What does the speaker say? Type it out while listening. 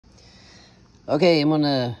Okay, I'm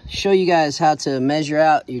gonna show you guys how to measure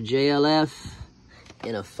out your JLF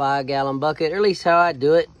in a 5-gallon bucket, or at least how I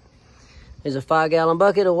do it. There's a 5-gallon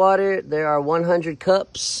bucket of water. There are 100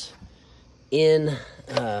 cups in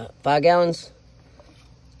 5 gallons.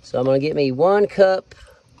 So I'm gonna get me 1 cup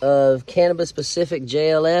of cannabis-specific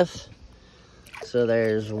JLF. So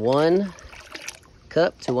there's 1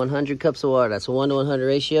 cup to 100 cups of water. That's a 1 to 100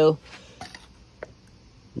 ratio.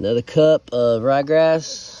 Another cup of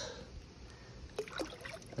ryegrass.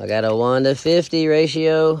 I got a 1 to 50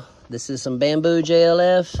 ratio. This is some bamboo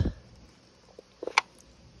JLF.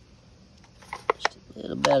 Just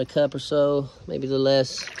about a cup or so, maybe a little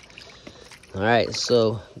less. All right,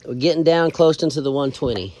 so we're getting down close into the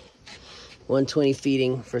 120. 120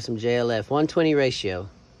 feeding for some JLF, 120 ratio.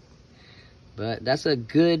 But that's a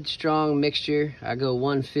good, strong mixture. I go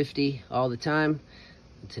 150 all the time.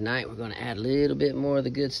 Tonight we're gonna add a little bit more of the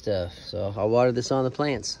good stuff. So I'll water this on the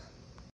plants.